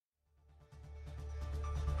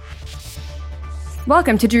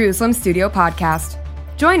Welcome to Jerusalem Studio Podcast.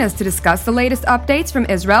 Join us to discuss the latest updates from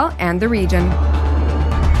Israel and the region.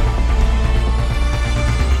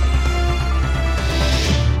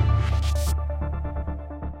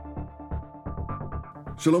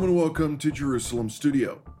 Shalom and welcome to Jerusalem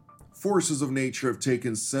Studio. Forces of nature have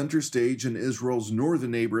taken center stage in Israel's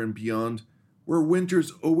northern neighbor and beyond, where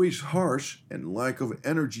winter's always harsh and lack of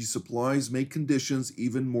energy supplies make conditions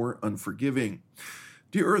even more unforgiving.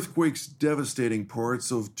 The earthquake's devastating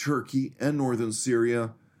parts of Turkey and northern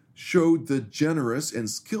Syria showed the generous and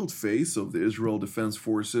skilled face of the Israel Defense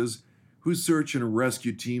Forces, whose search and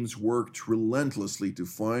rescue teams worked relentlessly to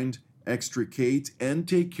find, extricate, and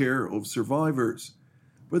take care of survivors.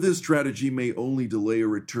 But this strategy may only delay a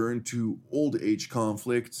return to old-age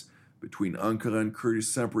conflicts between Ankara and Kurdish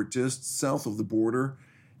separatists south of the border,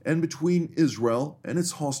 and between Israel and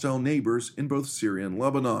its hostile neighbors in both Syria and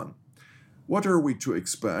Lebanon. What are we to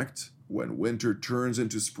expect when winter turns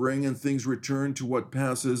into spring and things return to what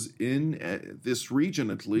passes in this region,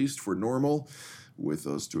 at least, for normal? With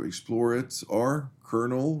us to explore it are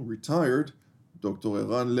Colonel, retired, Dr.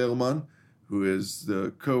 Eran Lerman, who is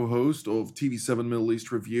the co-host of TV7 Middle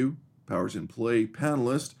East Review, Powers in Play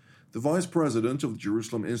panelist, the vice president of the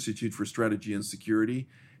Jerusalem Institute for Strategy and Security,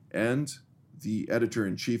 and the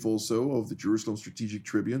editor-in-chief also of the Jerusalem Strategic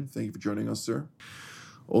Tribune. Thank you for joining us, sir.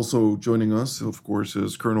 Also joining us, of course,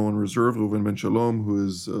 is Colonel in Reserve, Reuven Ben Shalom, who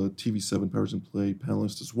is a TV7 Powers in Play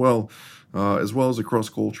panelist as well as a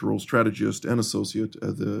cross-cultural strategist and associate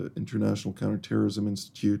at the International Counterterrorism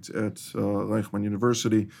Institute at Reichman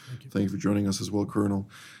University. Thank you for joining us as well, Colonel.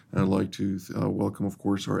 And I'd like to welcome, of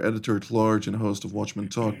course, our editor-at-large and host of Watchmen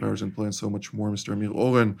Talk, Powers in Play, and so much more, Mr. Amir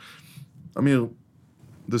Oren. Amir,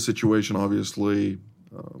 the situation, obviously,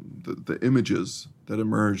 the images that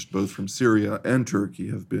emerged both from Syria and Turkey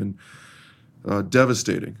have been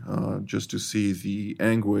devastating. Just to see the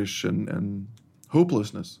anguish and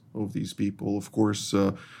hopelessness of these people. Of course,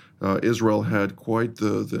 Israel had quite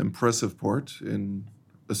the impressive part in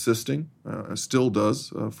assisting, still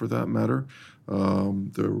does for that matter.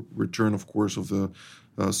 The return, of course, of the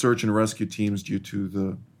search and rescue teams due to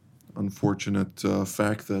the unfortunate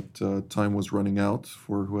fact that time was running out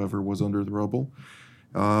for whoever was under the rubble.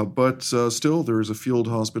 But still, there is a field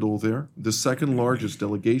hospital there. The second largest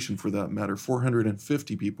delegation, for that matter,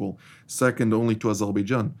 450 people, second only to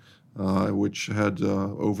Azerbaijan, which had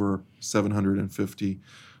over 750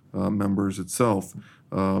 members itself.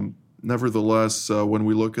 Nevertheless, when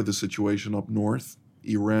we look at the situation up north,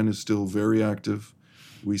 Iran is still very active.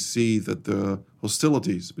 We see that the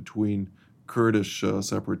hostilities between Kurdish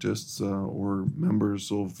separatists or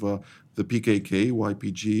members of the PKK,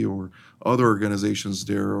 YPG, or other organizations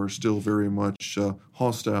there are still very much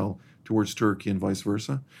hostile towards Turkey and vice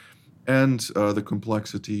versa. And the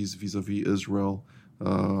complexities vis-a-vis Israel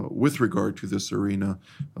with regard to this arena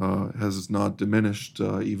has not diminished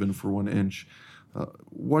even for 1 inch.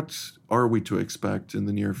 What are we to expect in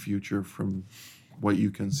the near future from what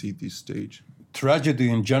you can see at this stage? Tragedy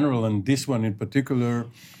in general, and this one in particular,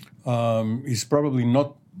 is probably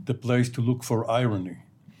not the place to look for irony.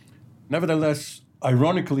 Nevertheless,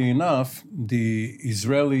 ironically enough, the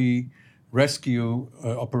Israeli rescue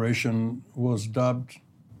operation was dubbed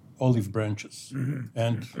Olive Branches. Mm-hmm.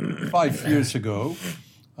 And 5 years ago,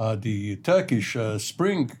 the Turkish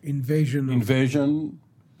spring invasion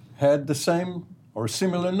had the same or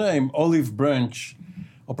similar name, Olive Branch,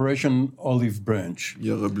 Operation Olive Branch.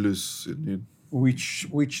 Yarablus, indeed.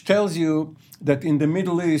 Which tells you that in the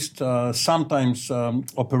Middle East, sometimes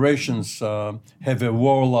operations have a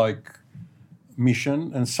warlike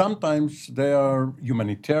mission, and sometimes they are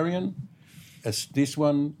humanitarian, as this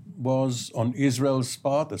one was on Israel's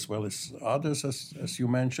part, as well as others, as you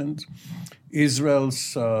mentioned.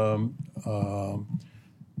 Israel's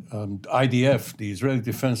IDF, the Israeli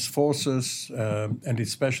Defense Forces, and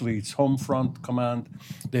especially its Home Front Command,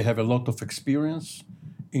 they have a lot of experience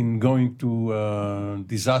in going to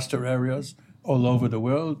disaster areas all over the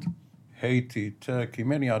world, Haiti, Turkey,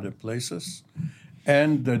 many other places,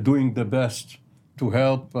 and they're doing the best to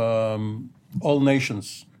help all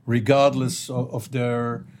nations, regardless of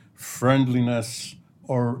their friendliness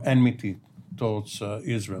or enmity towards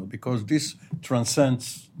Israel, because this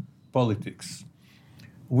transcends politics.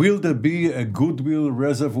 Will there be a goodwill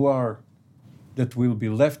reservoir that will be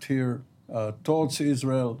left here towards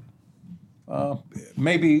Israel?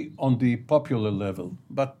 Maybe on the popular level,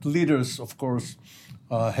 but leaders, of course,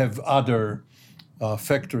 have other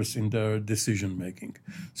factors in their decision making.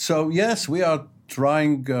 So yes, we are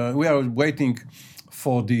waiting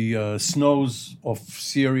for the snows of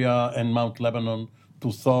Syria and Mount Lebanon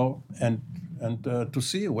to thaw, and and to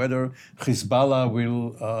see whether Hezbollah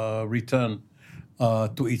will return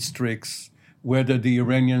to its tricks, whether the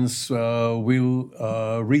Iranians will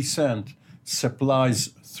resend supplies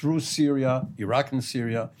through Syria, Iraq and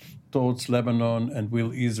Syria, towards Lebanon, and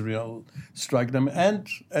will Israel strike them? And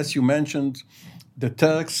as you mentioned, the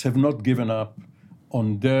Turks have not given up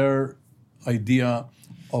on their idea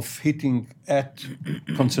of hitting at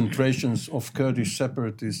concentrations of Kurdish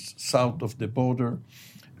separatists south of the border.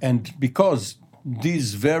 And because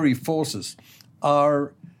these very forces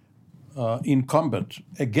are in combat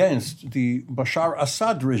against the Bashar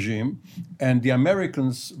Assad regime, and the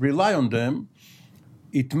Americans rely on them,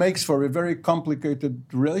 it makes for a very complicated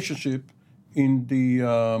relationship in the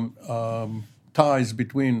ties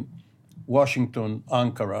between Washington,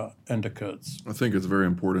 Ankara, and the Kurds. I think it's very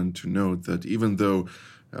important to note that even though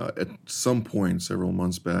at some point several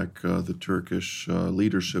months back the Turkish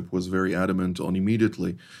leadership was very adamant on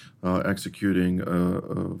immediately executing a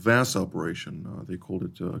vast operation, they called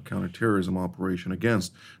it a counterterrorism operation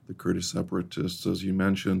against the Kurdish separatists, as you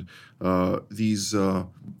mentioned, these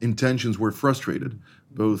intentions were frustrated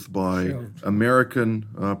both by American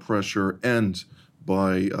pressure and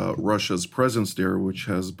by Russia's presence there, which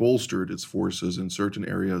has bolstered its forces in certain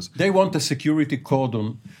areas. They want a security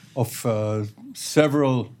cordon of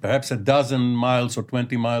several, perhaps a dozen miles or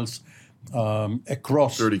 20 miles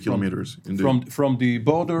across 30 kilometers from the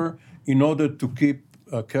border in order to keep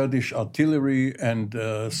Kurdish artillery and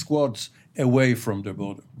squads away from the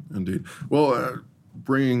border. Indeed. Well,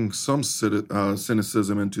 bringing some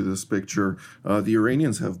cynicism into this picture, the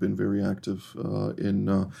Iranians have been very active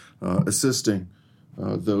in assisting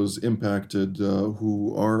those impacted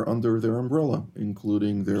who are under their umbrella,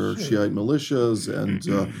 including their Shiite militias and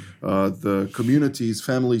the communities,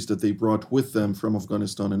 families that they brought with them from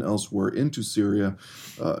Afghanistan and elsewhere into Syria.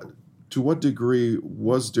 To what degree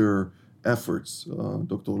was there efforts,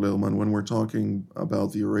 Dr. Leilman, when we're talking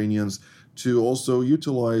about the Iranians, to also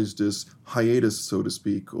utilize this hiatus, so to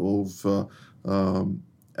speak, of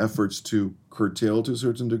efforts to curtail to a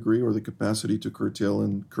certain degree, or the capacity to curtail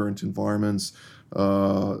in current environments,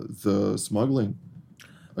 the smuggling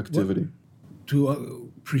activity? Well,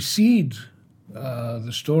 to precede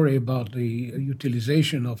the story about the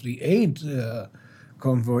utilization of the aid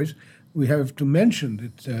convoys, we have to mention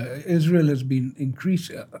that Israel has been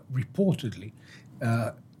reportedly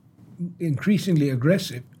increasingly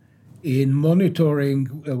aggressive in monitoring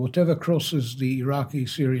whatever crosses the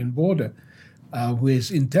Iraqi-Syrian border,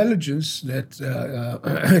 with intelligence that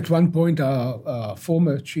at one point our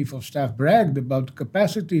former chief of staff bragged about the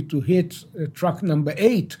capacity to hit truck number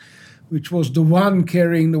 8, which was the one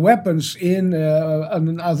carrying the weapons in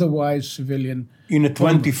an otherwise civilian... In a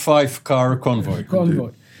 25-car convoy.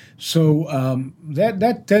 So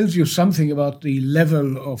that tells you something about the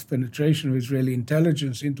level of penetration of Israeli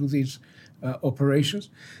intelligence into these operations.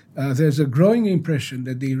 There's a growing impression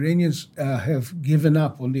that the Iranians have given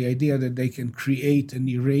up on the idea that they can create an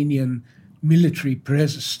Iranian military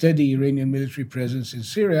presence, steady Iranian military presence in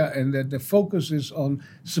Syria, and that the focus is on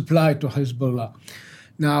supply to Hezbollah.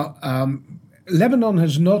 Now, Lebanon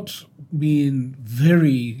has not been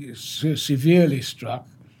very severely struck,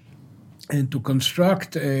 and to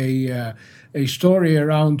construct a story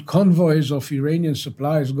around convoys of Iranian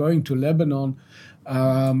supplies going to Lebanon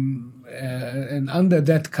and under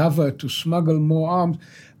that cover to smuggle more arms,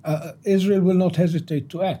 Israel will not hesitate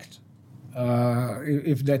to act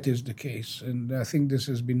if that is the case. And I think this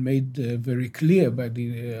has been made very clear by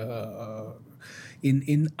the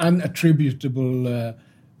in unattributed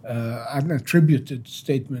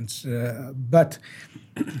statements. But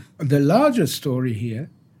the larger story here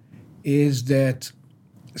is that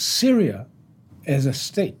Syria, as a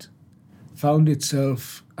state, found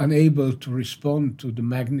itself unable to respond to the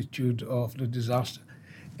magnitude of the disaster.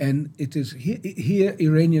 And it is here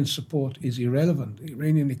Iranian support is irrelevant. The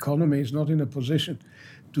Iranian economy is not in a position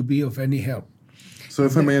to be of any help. So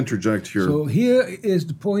if I may interject here. So here is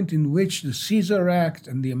the point in which the Caesar Act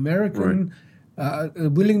and the American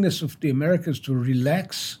willingness of the Americans to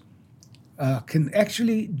relax can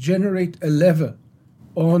actually generate a lever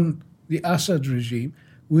on the Assad regime,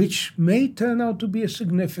 which may turn out to be of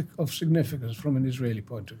significance from an Israeli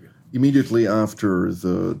point of view. Immediately after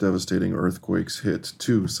the devastating earthquakes hit,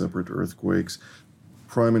 2 separate earthquakes,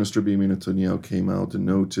 Prime Minister Benjamin Netanyahu came out and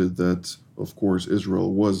noted that, of course,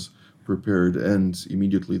 Israel was prepared and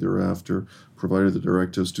immediately thereafter provided the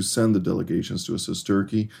directives to send the delegations to assist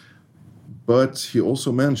Turkey. But he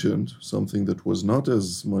also mentioned something that was not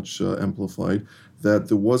as much amplified, that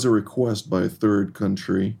there was a request by a third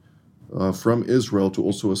country from Israel to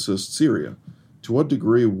also assist Syria. To what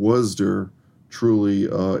degree was there truly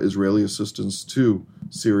Israeli assistance to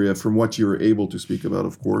Syria, from what you're able to speak about,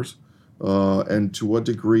 of course? And to what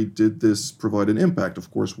degree did this provide an impact?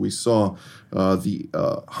 Of course, we saw the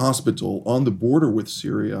hospital on the border with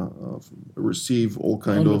Syria receive all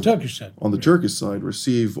kind of... On the Turkish side. On the Turkish side,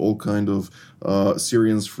 receive all kind of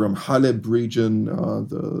Syrians from Haleb region,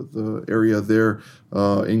 the area there,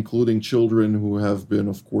 including children who have been,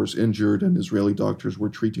 of course, injured, and Israeli doctors were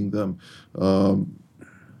treating them,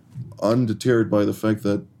 undeterred by the fact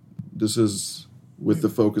that this is with the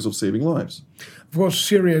focus of saving lives. Of course,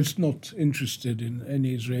 Syria is not interested in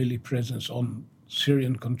any Israeli presence on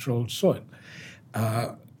Syrian-controlled soil.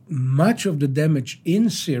 Much of the damage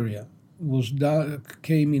in Syria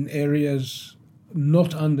came in areas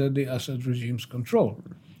not under the Assad regime's control.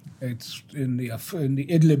 It's in the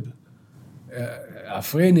Idlib.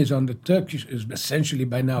 Afrin is on the Turkish, is essentially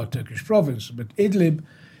by now a Turkish province, but Idlib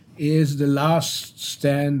is the last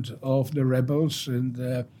stand of the rebels,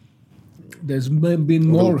 and there's been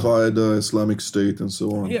more Al-Qaeda, Islamic State, and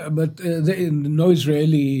so on. Yeah, but no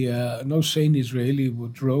sane Israeli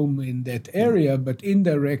would roam in that area. But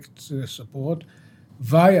indirect support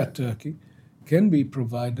via Turkey can be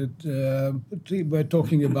provided by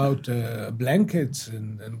talking about blankets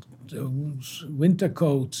and winter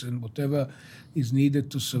coats and whatever is needed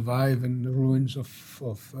to survive in the ruins of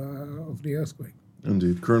the earthquake.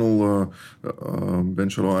 Indeed, Colonel Ben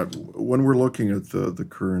Shalom. When we're looking at the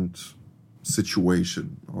current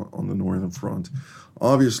situation on the northern front,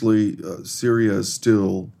 obviously Syria is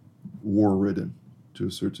still war-ridden to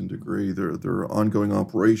a certain degree. There are ongoing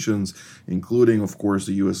operations, including, of course,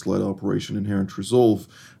 the U.S.-led Operation Inherent Resolve,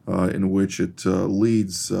 in which it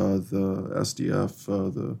leads the SDF,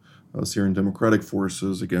 the Syrian Democratic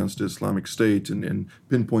Forces, against Islamic State in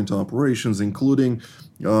pinpoint operations, including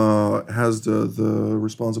has the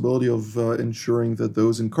responsibility of ensuring that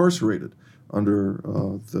those incarcerated under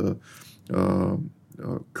the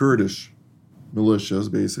Kurdish militias,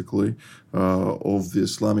 basically, of the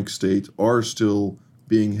Islamic State are still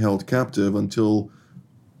being held captive until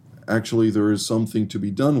actually there is something to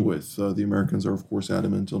be done with. The Americans are, of course,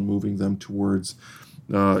 adamant on moving them towards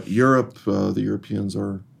Europe. The Europeans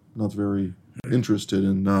are not very interested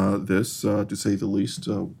in this, to say the least,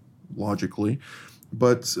 logically.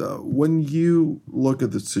 But when you look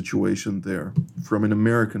at the situation there from an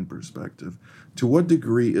American perspective, to what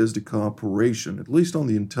degree is the cooperation, at least on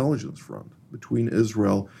the intelligence front, between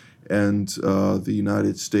Israel and the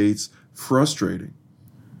United States frustrating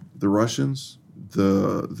the Russians,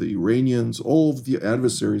 the Iranians, all of the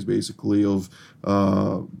adversaries, basically, of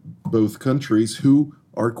both countries who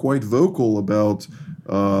are quite vocal about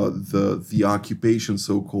the occupation,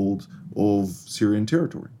 so-called, of Syrian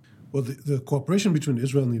territory? Well, the cooperation between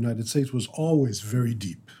Israel and the United States was always very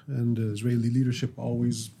deep, and Israeli leadership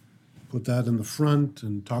always put that in the front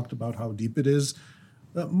and talked about how deep it is,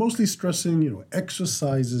 mostly stressing,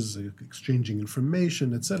 exercises, exchanging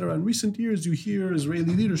information, etc. In recent years, you hear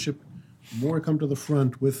Israeli leadership more come to the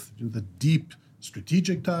front with the deep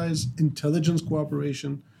strategic ties, intelligence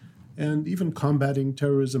cooperation, and even combating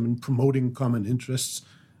terrorism and promoting common interests.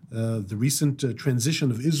 The recent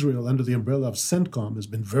transition of Israel under the umbrella of CENTCOM has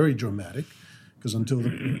been very dramatic, because until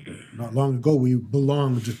not long ago we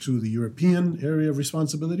belonged to the European area of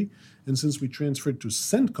responsibility, and since we transferred to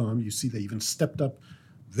CENTCOM, you see they even stepped up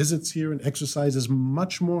visits here and exercises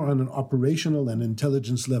much more on an operational and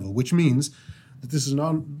intelligence level, which means that this is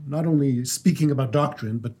not only speaking about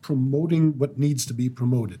doctrine, but promoting what needs to be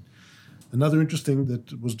promoted. Another interesting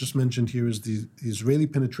that was just mentioned here is the Israeli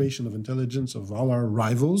penetration of intelligence of all our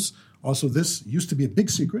rivals. Also, this used to be a big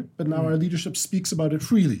secret, but now our leadership speaks about it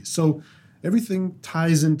freely. So everything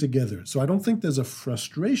ties in together. So I don't think there's a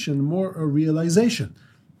frustration, more a realization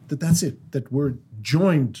that that's it, that we're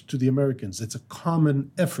joined to the Americans. It's a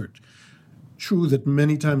common effort. True that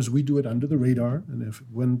many times we do it under the radar, and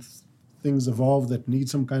when things evolve that need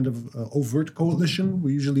some kind of overt coalition,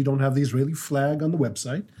 we usually don't have the Israeli flag on the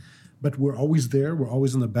website. But we're always there, we're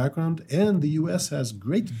always in the background, and the U.S. has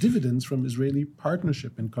great dividends from Israeli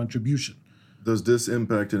partnership and contribution. Does this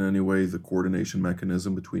impact in any way the coordination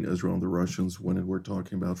mechanism between Israel and the Russians when we're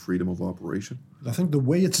talking about freedom of operation? I think the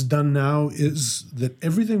way it's done now is that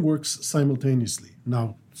everything works simultaneously.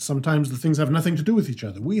 Now, sometimes the things have nothing to do with each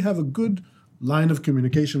other. We have a good line of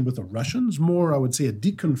communication with the Russians, more, I would say, a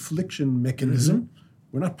deconfliction mechanism.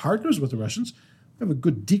 Mm-hmm. We're not partners with the Russians. We have a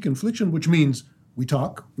good deconfliction, which means we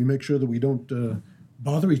talk, we make sure that we don't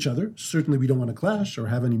bother each other. Certainly we don't want to clash or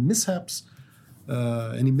have any mishaps,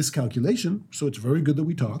 any miscalculation. So it's very good that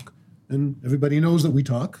we talk, and everybody knows that we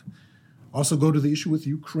talk. Also go to the issue with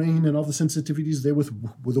Ukraine and all the sensitivities there with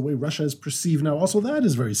the way Russia is perceived now. Also that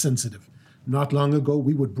is very sensitive. not long ago,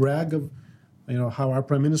 we would brag of how our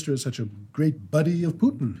prime minister is such a great buddy of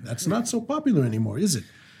Putin. That's not so popular anymore, is it?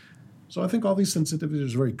 So I think all these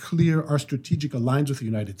sensitivities are very clear. Our strategic alliance with the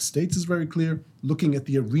United States is very clear. Looking at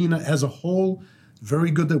the arena as a whole,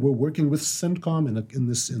 very good that we're working with CENTCOM in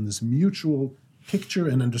this mutual picture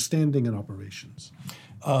and understanding and operations.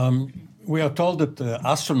 We are told that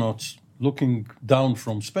astronauts looking down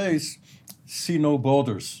from space see no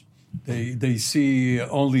borders. They see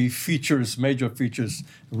only features, major features,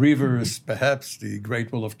 rivers, perhaps the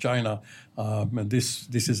Great Wall of China. And this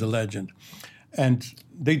is a legend. And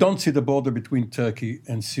they don't see the border between Turkey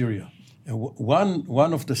and Syria. And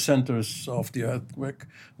one of the centers of the earthquake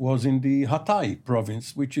was in the Hatay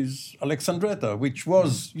province, which is Alexandretta, which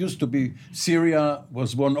used to be Syria,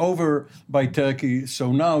 was won over by Turkey.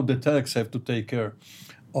 So now the Turks have to take care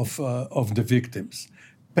of the victims.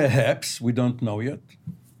 Perhaps, we don't know yet,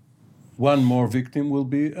 one more victim will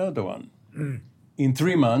be Erdogan. In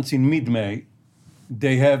 3 months, in mid-May,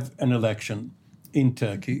 they have an election in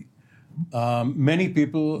Turkey. Many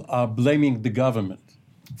people are blaming the government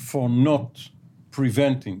for not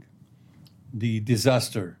preventing the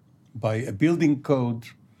disaster by a building code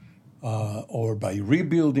or by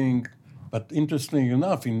rebuilding. But interestingly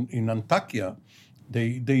enough, in Antakya,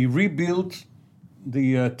 they rebuilt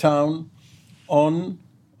the town on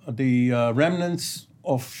the remnants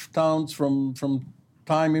of towns from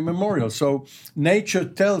time immemorial. So nature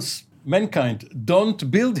tells mankind, don't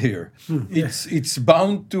build here. It's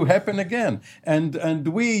bound to happen again. And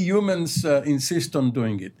we humans insist on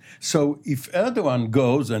doing it. So if Erdogan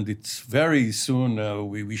goes, and it's very soon,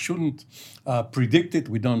 we shouldn't predict it,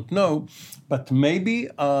 we don't know, but maybe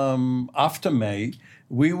after May,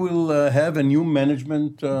 we will have a new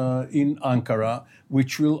management in Ankara,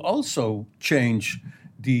 which will also change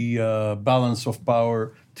the balance of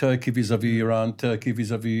power, Turkey vis-a-vis Iran, Turkey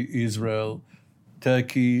vis-a-vis Israel,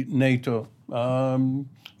 Turkey, NATO.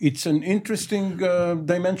 It's an interesting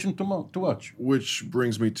dimension to watch. Which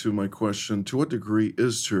brings me to my question. To what degree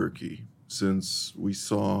is Turkey, since we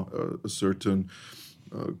saw a certain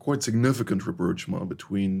quite significant rapprochement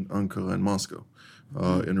between Ankara and Moscow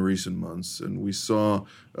in recent months, and we saw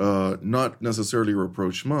not necessarily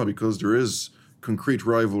rapprochement because there is concrete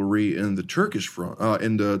rivalry in the Turkish front,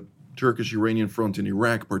 in the Turkish-Iranian front in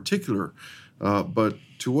Iraq particular, but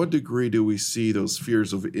to what degree do we see those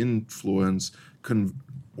spheres of influence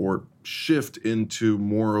or shift into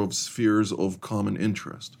more of spheres of common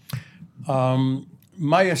interest?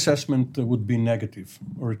 My assessment would be negative,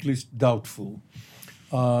 or at least doubtful.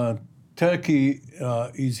 Turkey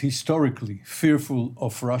is historically fearful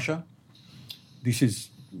of Russia. This is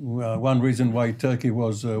one reason why Turkey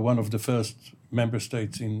was one of the first member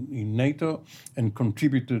states in NATO and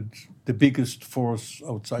contributed the biggest force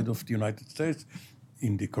outside of the United States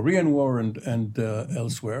in the Korean War and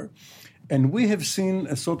elsewhere. And we have seen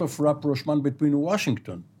a sort of rapprochement between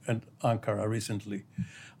Washington and Ankara recently.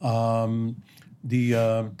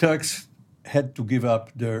 The Turks had to give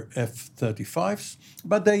up their F-35s,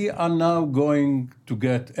 but they are now going to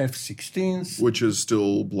get F-16s. Which is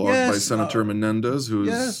still blocked by Senator Menendez, who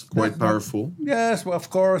is quite powerful. Yes, well, of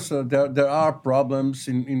course, there are problems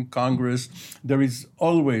in Congress. There is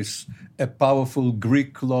always a powerful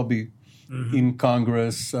Greek lobby in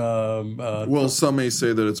Congress. Well, some may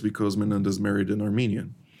say that it's because Menendez married an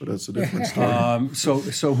Armenian, but that's a different story.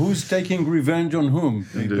 So who's taking revenge on whom?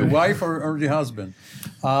 The wife or the husband?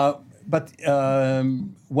 But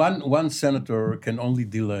one senator can only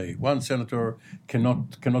delay. One senator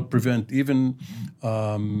cannot prevent even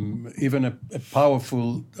a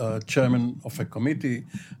powerful chairman of a committee,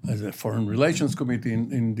 as a foreign relations committee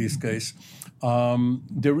in this case.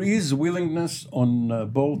 There is willingness on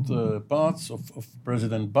both parts of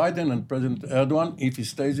President Biden and President Erdogan, if he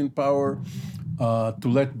stays in power, to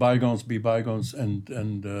let bygones be bygones and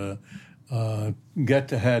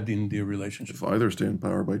get ahead in the relationship. If either stay in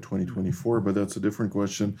power by 2024, but that's a different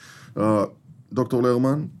question. Dr.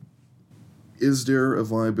 Lerman, is there a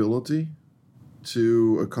viability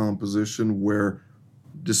to a composition where,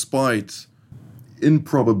 despite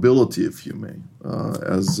improbability, if you may,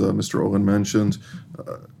 as Mr. Oren mentioned,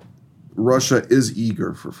 Russia is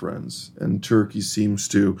eager for friends, and Turkey seems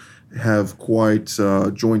to have quite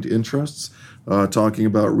joint interests, talking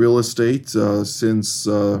about real estate, since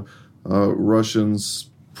Russians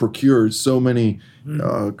procured so many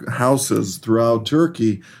houses throughout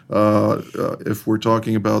Turkey. If we're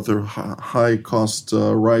talking about the high cost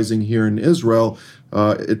rising here in Israel,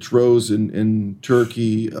 it rose in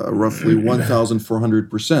Turkey roughly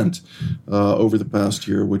 1,400% over the past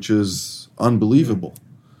year, which is unbelievable.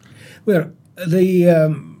 Well,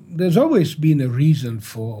 there's always been a reason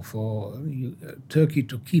for Turkey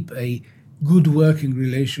to keep a good working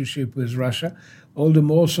relationship with Russia, all the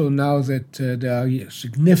more so now that there are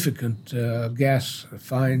significant gas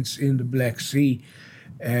finds in the Black Sea,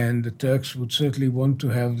 and the Turks would certainly want to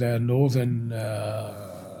have their northern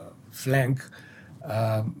flank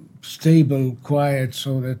stable, quiet,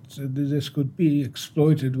 so that this could be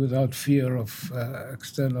exploited without fear of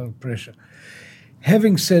external pressure.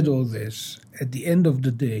 Having said all this, at the end of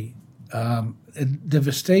the day, a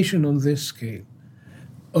devastation on this scale,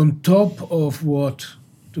 on top of what,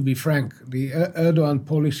 to be frank, the Erdogan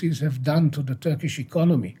policies have done to the Turkish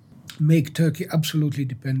economy, make Turkey absolutely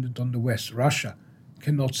dependent on the West. Russia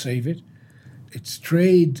cannot save it. Its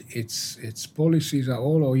trade, its policies are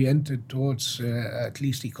all oriented towards at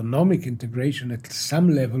least economic integration at some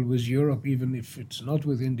level with Europe, even if it's not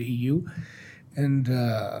within the EU. And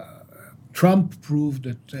Trump proved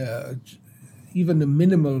that even a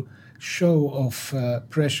minimal show of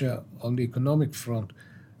pressure on the economic front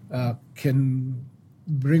can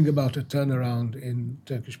bring about a turnaround in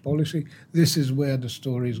Turkish policy. This is where the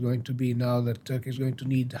story is going to be now, that Turkey is going to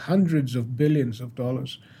need hundreds of billions of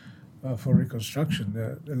dollars for reconstruction.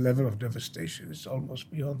 The level of devastation is almost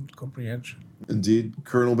beyond comprehension. Indeed.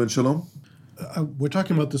 Colonel Ben Shalom? We're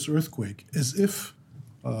talking about this earthquake as if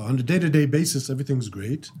on a day-to-day basis everything's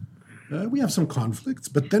great. We have some conflicts,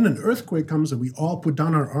 but then an earthquake comes and we all put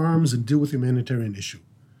down our arms and deal with the humanitarian issue.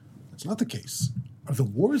 That's not the case. The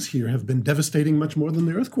wars here have been devastating much more than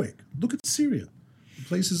the earthquake. Look at Syria. The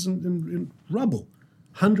place is in rubble.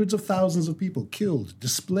 Hundreds of thousands of people killed,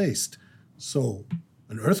 displaced. So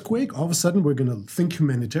an earthquake, all of a sudden we're going to think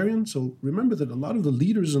humanitarian. So remember that a lot of the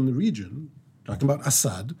leaders in the region, talking about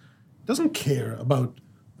Assad, doesn't care about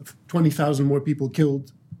 20,000 more people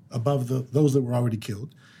killed above those that were already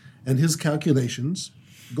killed. And his calculations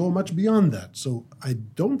go much beyond that. So I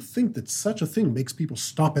don't think that such a thing makes people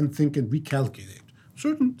stop and think and recalculate.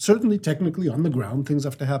 Certainly, technically, on the ground, things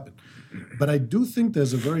have to happen. But I do think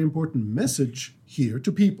there's a very important message here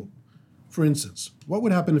to people. For instance, what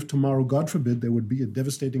would happen if tomorrow, God forbid, there would be a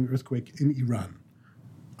devastating earthquake in Iran?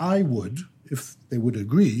 I would, if they would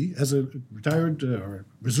agree, as a retired or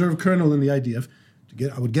reserve colonel in the IDF,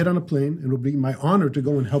 I would get on a plane, and it would be my honor to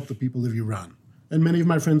go and help the people of Iran. And many of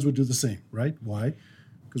my friends would do the same, right? Why?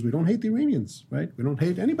 Because we don't hate the Iranians, right? We don't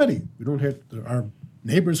hate anybody. We don't hate our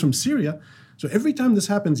neighbors from Syria. So every time this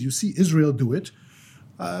happens, you see Israel do it.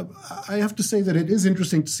 I have to say that it is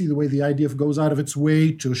interesting to see the way the IDF goes out of its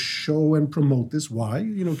way to show and promote this. Why?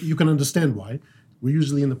 You can understand why. We're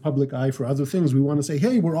usually in the public eye for other things. We want to say,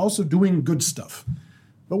 hey, we're also doing good stuff.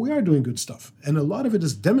 But we are doing good stuff. And a lot of it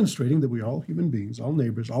is demonstrating that we're all human beings, all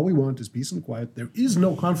neighbors. All we want is peace and quiet. There is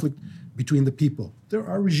no conflict between the people. There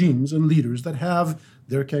are regimes and leaders that have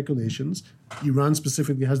their calculations. Iran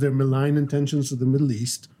specifically has their malign intentions to the Middle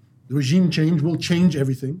East. The regime change will change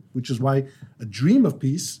everything, which is why a dream of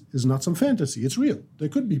peace is not some fantasy. It's real. There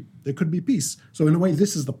could be peace. So in a way,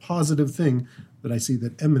 this is the positive thing that I see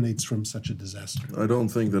that emanates from such a disaster. I don't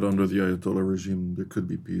think that under the Ayatollah regime there could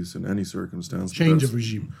be peace in any circumstance. Change of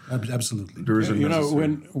regime, absolutely. There isn't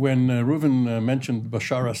when Reuven mentioned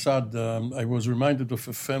Bashar Assad, I was reminded of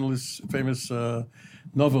a famous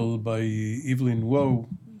novel by Evelyn Waugh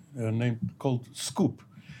called Scoop,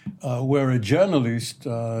 where a journalist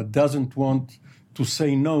doesn't want to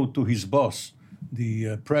say no to his boss,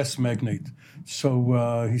 the press magnate.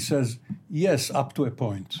 So he says, yes, up to a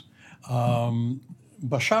point.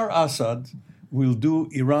 Bashar Assad will do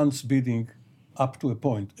Iran's bidding up to a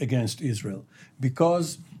point against Israel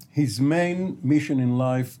because his main mission in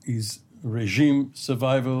life is regime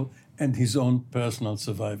survival and his own personal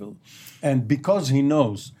survival. And because he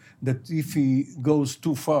knows that if he goes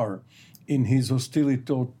too far in his hostility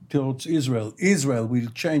towards Israel, Israel will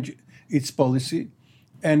change its policy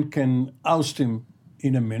and can oust him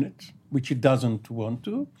in a minute, which he doesn't want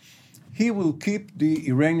to. He will keep the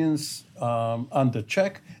Iranians under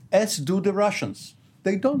check, as do the Russians.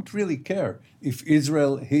 They don't really care if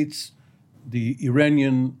Israel hits the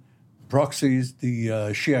Iranian proxies,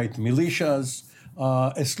 the Shiite militias.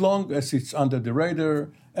 As long as it's under the radar,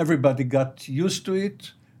 everybody got used to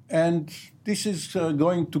it. And this is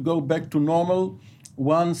going to go back to normal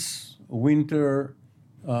once winter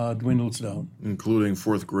dwindles down. Including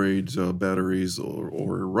fourth grade batteries or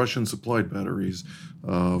Russian-supplied batteries,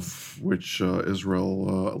 which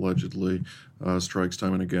Israel allegedly strikes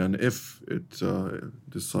time and again if it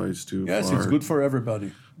decides to Yes, fire. it's good for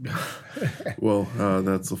everybody. Well,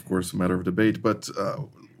 that's, of course, a matter of debate. But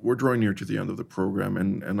we're drawing near to the end of the program,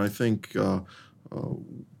 and I think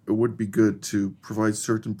it would be good to provide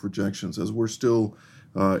certain projections as we're still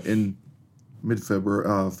in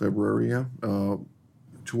February.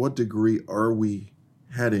 To what degree are we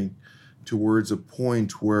heading towards a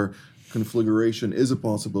point where conflagration is a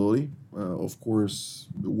possibility? Of course,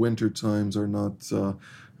 winter times are not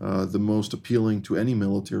the most appealing to any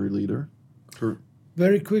military leader.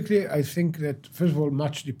 Very quickly, I think that, first of all,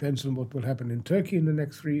 much depends on what will happen in Turkey in the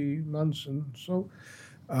next 3 months and so.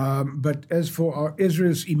 But as for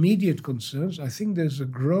Israel's immediate concerns, I think there's a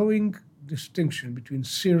growing distinction between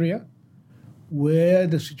Syria, where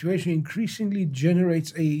the situation increasingly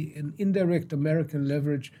generates an indirect American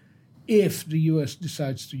leverage if the U.S.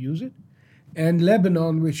 decides to use it, and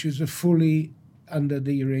Lebanon, which is fully under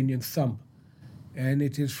the Iranian thumb. And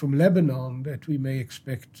it is from Lebanon that we may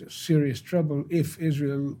expect serious trouble if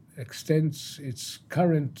Israel extends its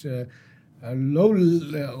current low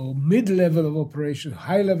or mid-level of operations,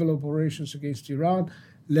 high-level operations against Iran.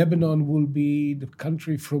 Lebanon will be the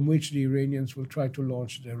country from which the Iranians will try to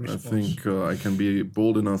launch their response. I think I can be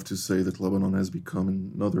bold enough to say that Lebanon has become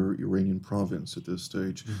another Iranian province at this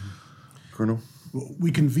stage. Mm-hmm. Colonel? Well,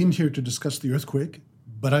 we convened here to discuss the earthquake,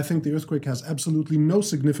 but I think the earthquake has absolutely no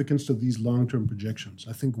significance to these long-term projections.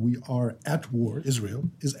 I think we are at war. Israel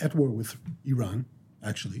is at war with Iran,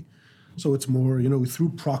 actually. So it's more,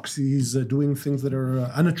 through proxies, doing things that are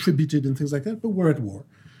unattributed and things like that, but we're at war.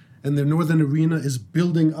 And the northern arena is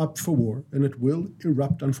building up for war, and it will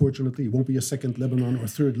erupt, unfortunately. It won't be a second Lebanon or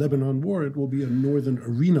third Lebanon war. It will be a northern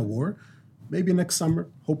arena war. Maybe next summer.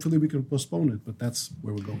 Hopefully we can postpone it, but that's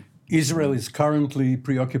where we're going. Israel is currently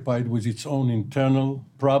preoccupied with its own internal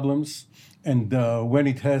problems, and when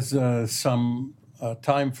it has some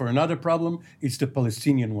time for another problem, it's the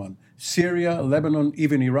Palestinian one. Syria, Lebanon,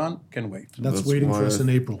 even Iran can wait. That's waiting for us in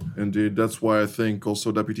April. Indeed. That's why I think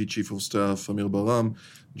also Deputy Chief of Staff Amir Baram,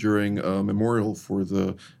 during a memorial for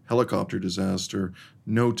the helicopter disaster,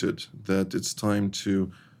 noted that it's time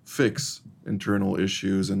to fix internal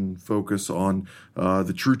issues and focus on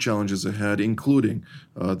the true challenges ahead, including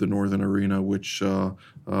the northern arena, which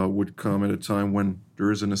would come at a time when there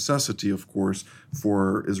is a necessity, of course,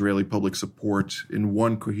 for Israeli public support in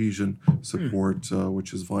one cohesion support,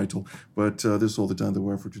 which is vital. But this is all the time that we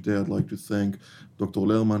have for today. I'd like to thank Dr.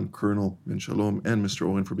 Lerman, Colonel Ben Shalom, and Mr.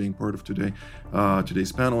 Oren for being part of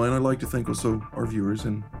today's panel. And I'd like to thank also our viewers.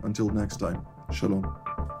 And until next time, Shalom.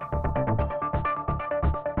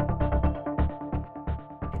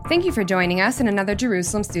 Thank you for joining us in another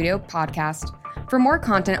Jerusalem Studio podcast. For more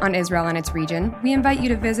content on Israel and its region, we invite you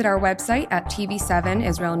to visit our website at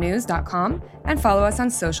tv7israelnews.com and follow us on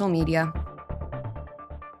social media.